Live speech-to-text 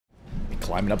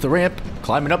Climbing up the ramp.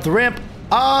 Climbing up the ramp.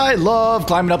 I love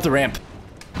climbing up the ramp.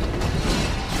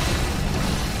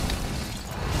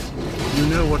 You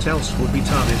know what else would be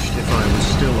tarnished if I was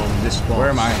still on this boss?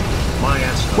 Where am I? My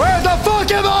ass. Where the fuck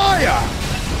am I?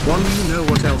 One, you know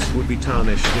what else would be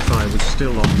tarnished if I was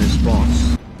still on this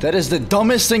boss? That is the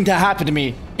dumbest thing to happen to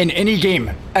me in any game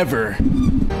ever.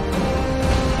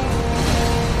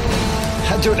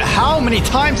 Dude, how many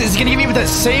times is he gonna give me with the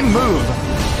same move?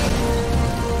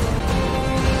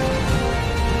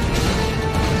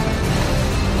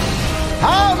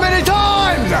 How many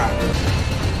times?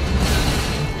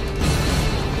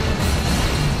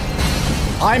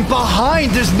 I'm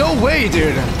behind. There's no way,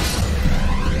 dude.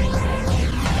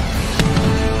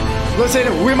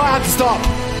 Listen, we might have to stop.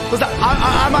 Listen,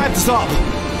 I might have to stop.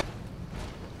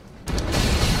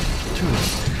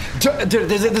 Dude,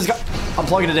 this guy. I'm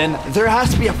plugging it in. There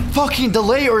has to be a fucking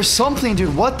delay or something,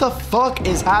 dude. What the fuck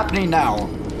is happening now?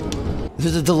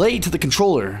 There's a delay to the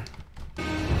controller.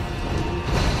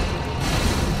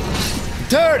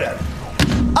 Dude!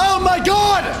 Oh my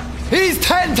god! He's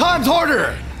 10 times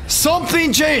harder!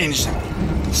 Something changed.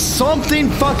 Something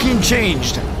fucking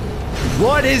changed.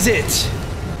 What is it?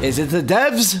 Is it the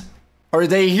devs? Are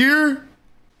they here?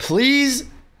 Please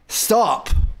stop.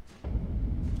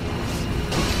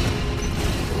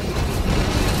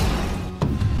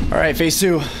 All right, phase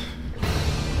 2.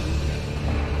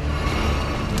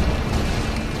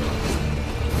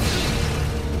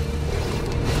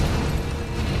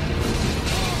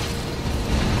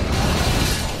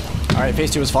 All right,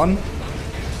 phase 2 was fun.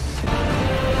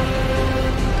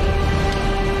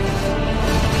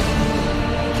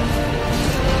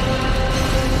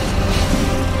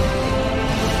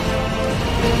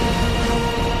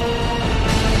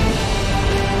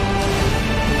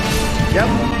 Yep.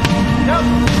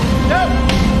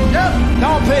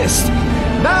 Now I'm pissed.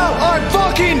 Now I'm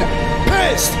fucking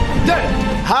pissed.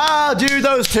 How do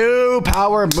those two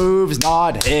power moves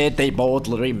not hit? They both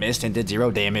literally missed and did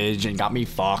 0 damage and got me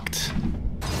fucked.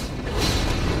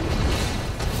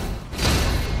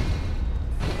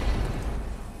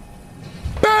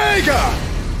 Big!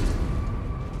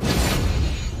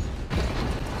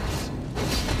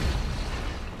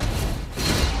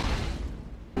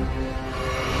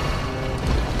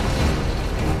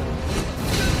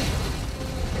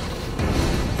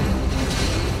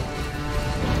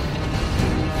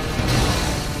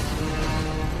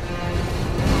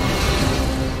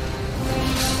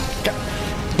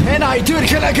 Dude,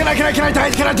 can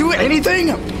I do anything?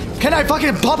 Can I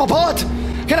fucking pop a pot?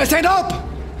 Can I stand up?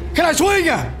 Can I swing?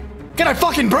 Can I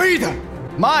fucking breathe?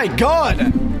 My god.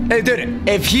 Hey, dude,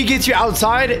 if he gets you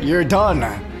outside, you're done.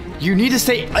 You need to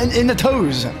stay in the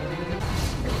toes.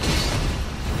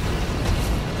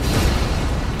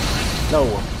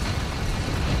 No.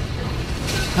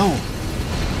 No.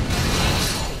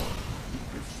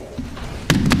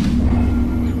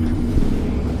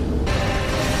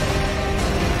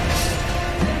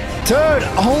 Dude,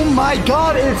 oh my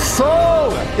god, it's so...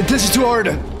 This is too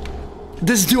hard.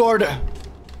 This is too hard.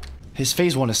 His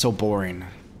phase 1 is so boring.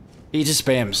 He just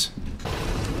spams.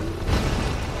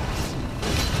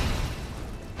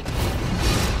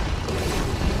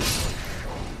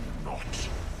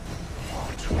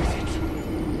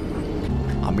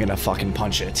 I'm gonna fucking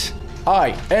punch it.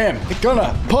 I am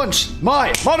gonna punch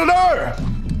my monitor!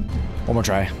 One more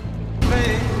try.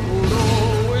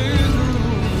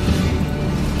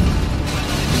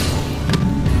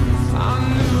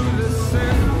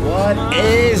 What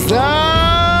is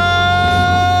that?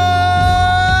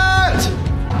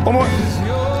 One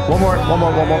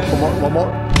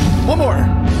more.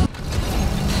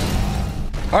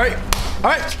 All right.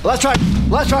 Let's try.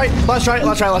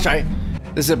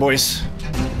 This is it, boys.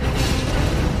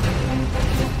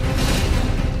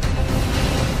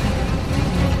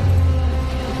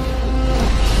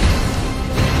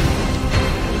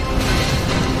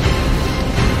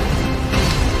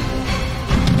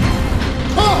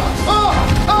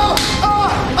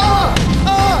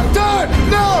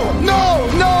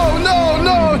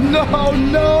 Oh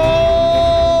no!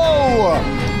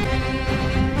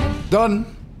 Done.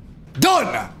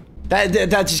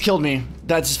 That just killed me.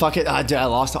 That just fucking. I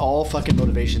lost all fucking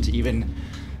motivation to even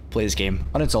play this game.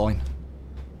 Uninstalling.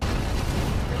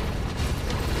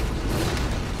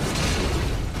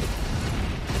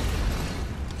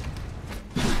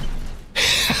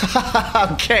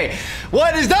 Okay.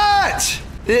 What is that?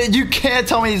 You can't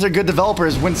tell me these are good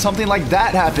developers when something like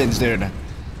that happens, dude.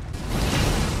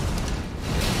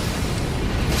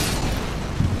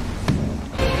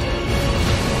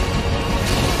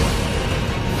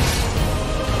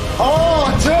 Oh,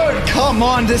 dude, come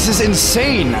on, this is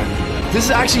insane. This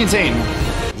is actually insane.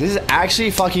 This is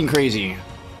actually fucking crazy.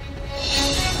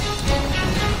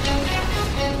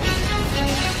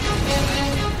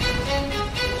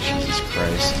 Jesus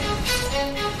Christ.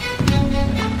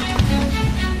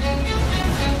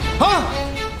 Huh?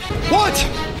 What?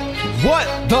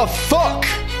 What the fuck?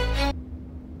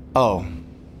 Oh.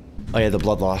 Oh yeah, the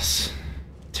blood loss.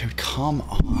 Dude, come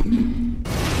on.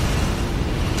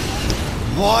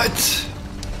 What?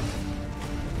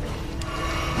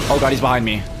 Oh god, he's behind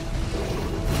me.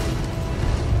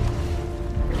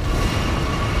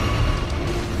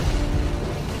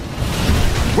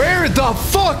 Where the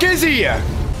fuck is he?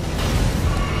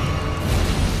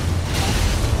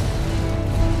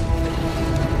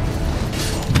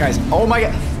 Guys, oh my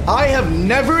god. I have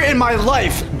never in my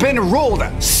life been rolled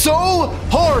so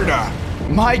hard.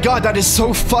 My god, that is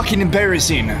so fucking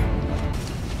embarrassing.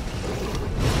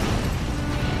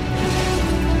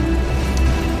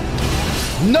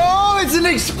 No, it's an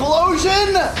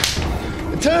explosion!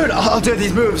 Dude, oh, dude,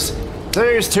 these moves.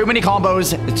 There's too many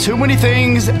combos, too many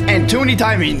things, and too many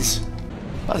timings.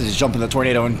 I'll just jump in the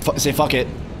tornado and say fuck it.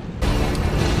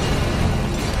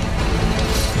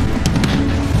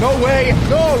 No way!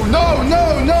 No, no,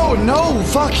 no, no, no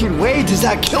fucking way does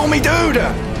that kill me, dude!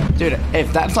 Dude,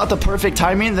 if that's not the perfect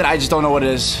timing, then I just don't know what it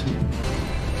is.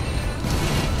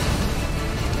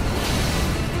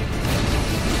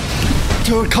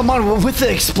 Dude, come on, with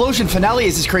the explosion finale,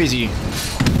 this is crazy.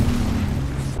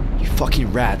 You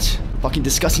fucking rat. Fucking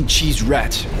disgusting cheese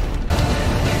rat.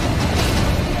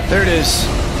 There it is.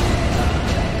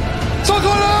 Suck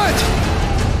on it!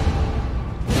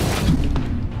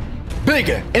 Big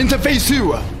into phase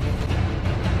 2.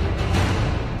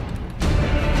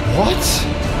 What?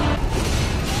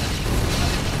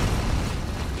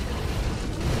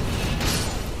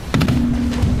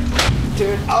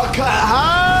 Dude, okay,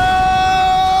 how?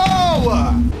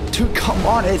 Dude, come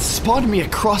on, it spawned me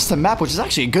across the map, which is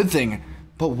actually a good thing.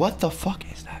 But what the fuck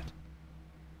is that?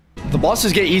 The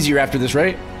bosses get easier after this,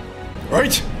 right?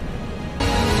 Right?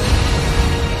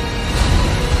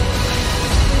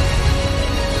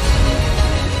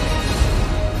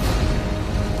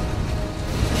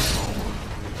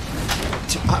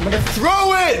 I'm gonna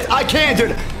throw it! I can't,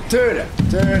 dude. Dude.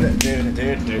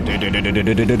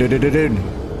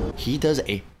 He does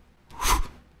a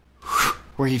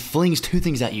where he flings two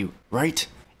things at you, right?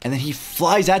 And then he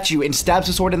flies at you and stabs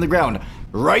the sword in the ground,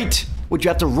 right? Which you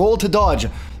have to roll to dodge,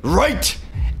 right?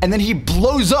 And then he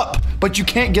blows up, but you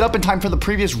can't get up in time for the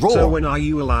previous roll. So when are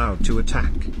you allowed to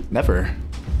attack? Never.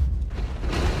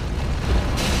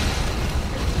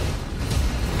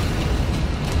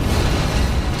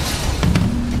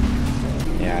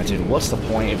 Yeah, dude, what's the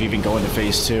point of even going to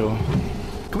phase 2?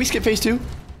 Can we skip phase 2?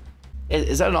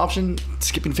 Is that an option?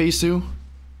 Skipping phase 2?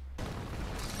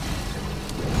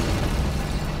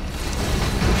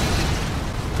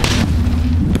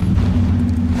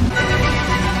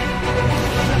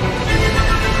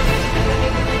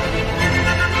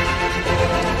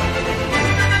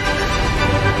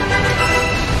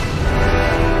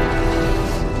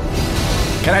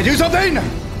 Can I do something?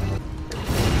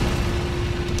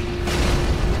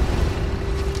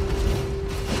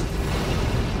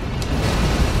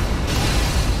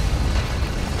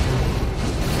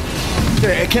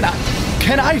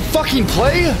 Can I fucking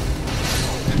play?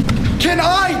 Can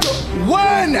I?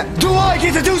 When do I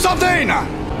get to do something?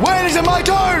 When is it my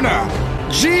turn?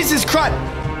 Jesus Christ.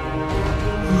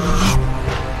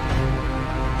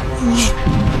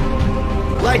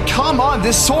 Like, come on,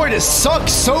 this sword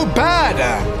sucks so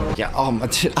bad. Yeah,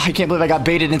 I can't believe I got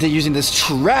baited into using this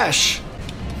trash.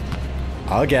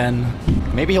 Again.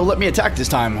 Maybe he'll let me attack this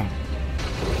time.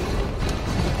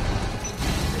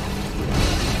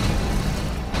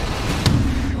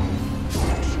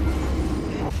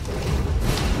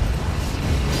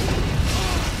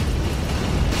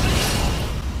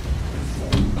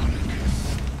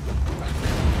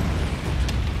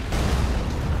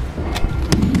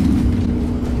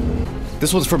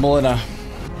 This one's for Melina.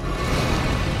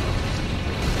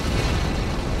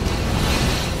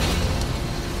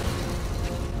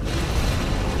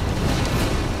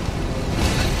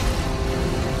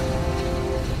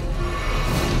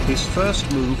 His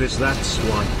first move is that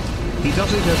swipe. He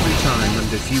does it every time,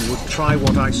 and if you would try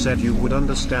what I said, you would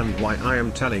understand why I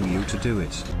am telling you to do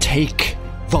it. Take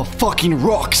the fucking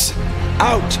rocks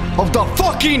out of the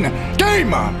fucking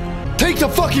game! Take the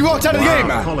fucking rocks out of the game!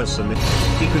 Collison,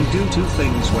 he can do two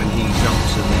things when he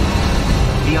jumps in the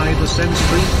air. He either sends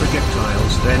 3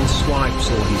 projectiles, then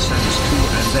swipes, or he sends 2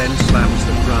 and then slams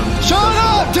the ground. Shut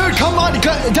up, dude! Come on!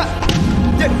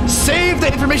 Save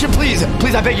the information, please!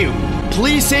 Please, I beg you.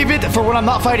 Please save it for when I'm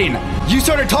not fighting. You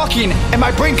started talking, and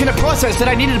my brain couldn't process that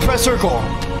I needed to press circle.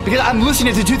 Because I'm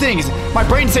listening to two things. My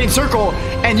brain saying circle,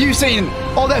 and you saying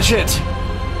all that shit.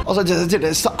 Also, dude,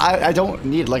 I don't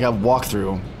need like a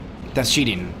walkthrough. That's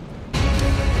cheating.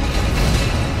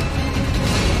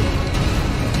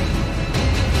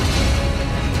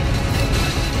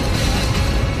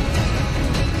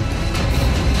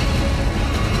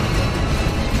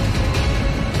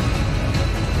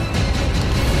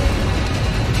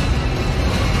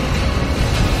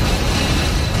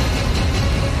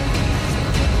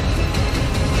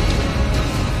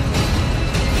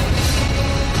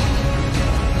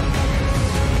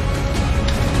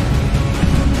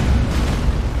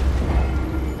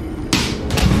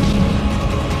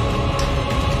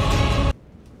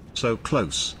 So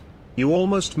close. You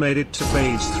almost made it to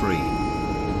phase 3.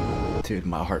 Dude,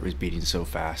 my heart was beating so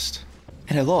fast.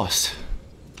 And I lost.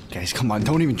 Guys, come on,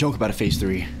 don't even joke about a phase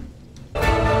 3.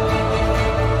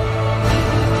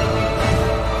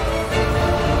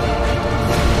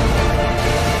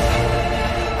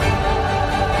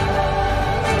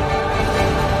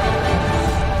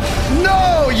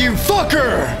 No, you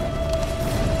fucker!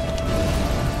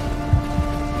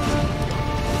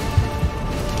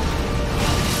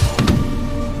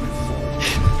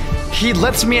 He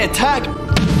lets me attack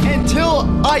until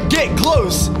I get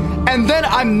close, and then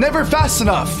I'm never fast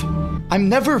enough. I'm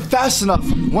never fast enough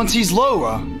once he's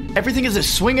low. Everything is a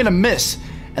swing and a miss,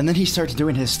 and then he starts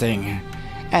doing his thing.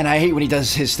 And I hate when he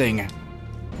does his thing.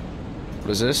 What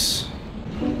is this?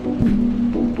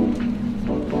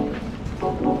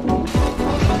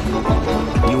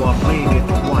 You are playing it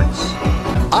twice.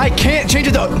 I can't change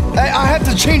it though. I have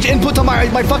to change input on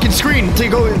my fucking screen to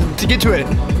get to it.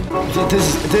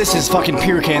 This is fucking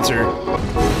pure cancer.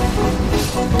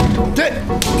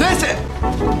 This it.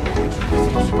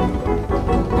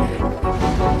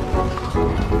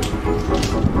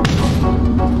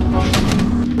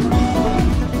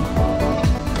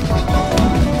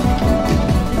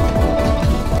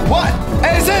 What?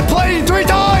 Is it playing 3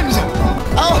 times?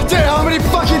 Oh damn, how many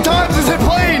fucking times is it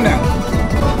playing?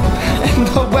 And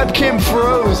the webcam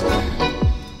froze.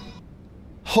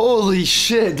 Holy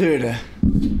shit, dude.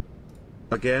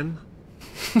 Again?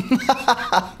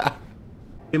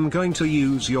 I'm going to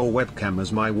use your webcam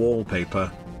as my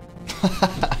wallpaper.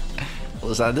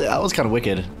 Listen, that was kind of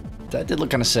wicked. That did look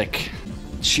kind of sick.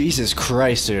 Jesus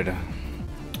Christ, dude.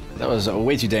 That was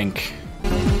way too dank.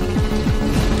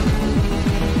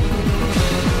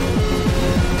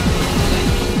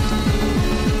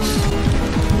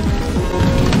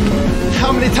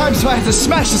 How many times do I have to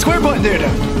smash the square button, dude?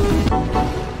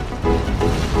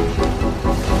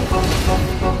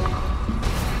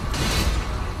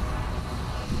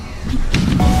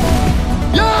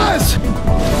 Yes!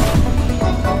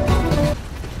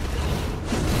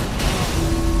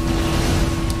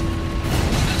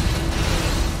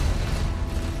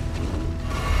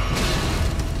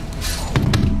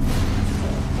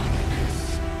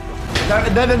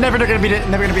 Never gonna beat it.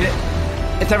 Never gonna beat it.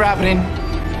 It's never happening.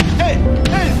 Hey,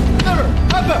 never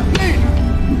happening.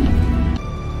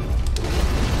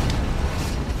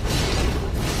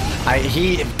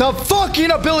 The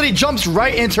fucking ability jumps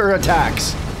right into her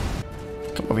attacks.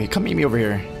 Come over here. Come meet me over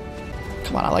here.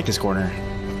 Come on, I like this corner.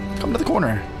 Come to the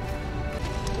corner.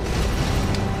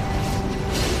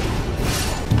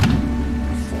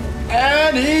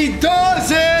 And he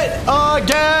does it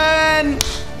again.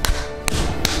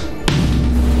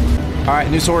 All right,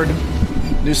 new sword.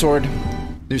 New sword.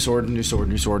 New sword, new sword,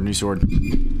 new sword, new sword.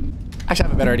 Actually, I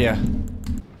have a better idea.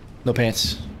 No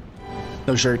pants.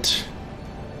 No shirt.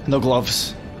 No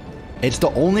gloves. It's the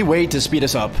only way to speed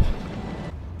us up.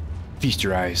 Feast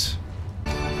your eyes.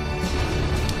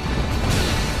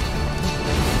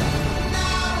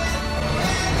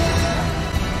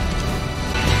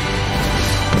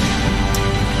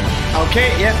 Okay,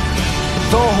 yep.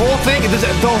 The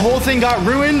whole thing got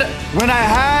ruined when I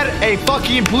had a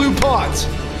fucking blue pot.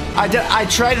 I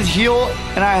tried to heal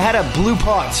and I had a blue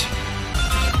pot.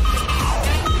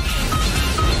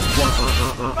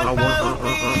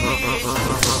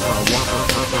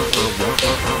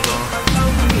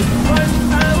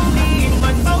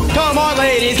 Come on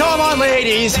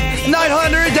ladies,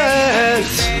 900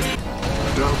 deaths.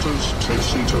 Doubters, take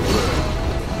seat over there.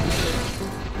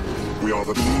 We are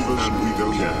the believers and we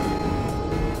go here.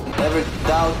 Never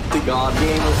doubt the God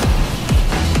gamer.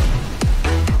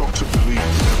 Got to believe,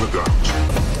 never doubt.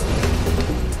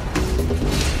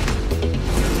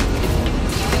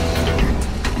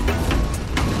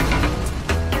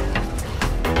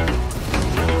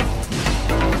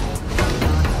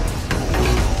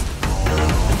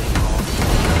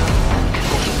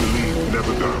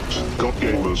 God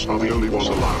gamers are the only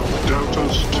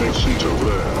take seat over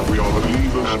there. We are the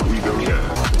believers and we don't care.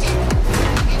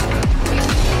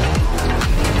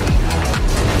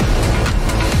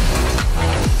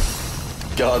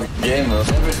 God, gamer.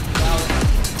 Never doubt.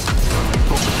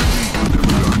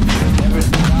 Never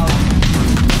doubt.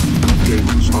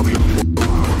 Gamers are the unfortunate.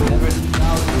 Never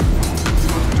doubt.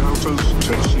 Doubters,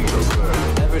 take seat over there.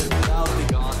 Never doubt the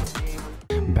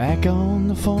God. Back on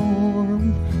the farm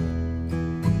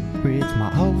with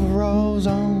my overalls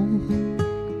on.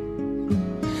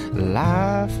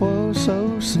 Life was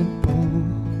so simple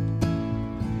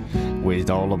with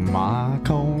all of my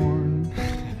corn.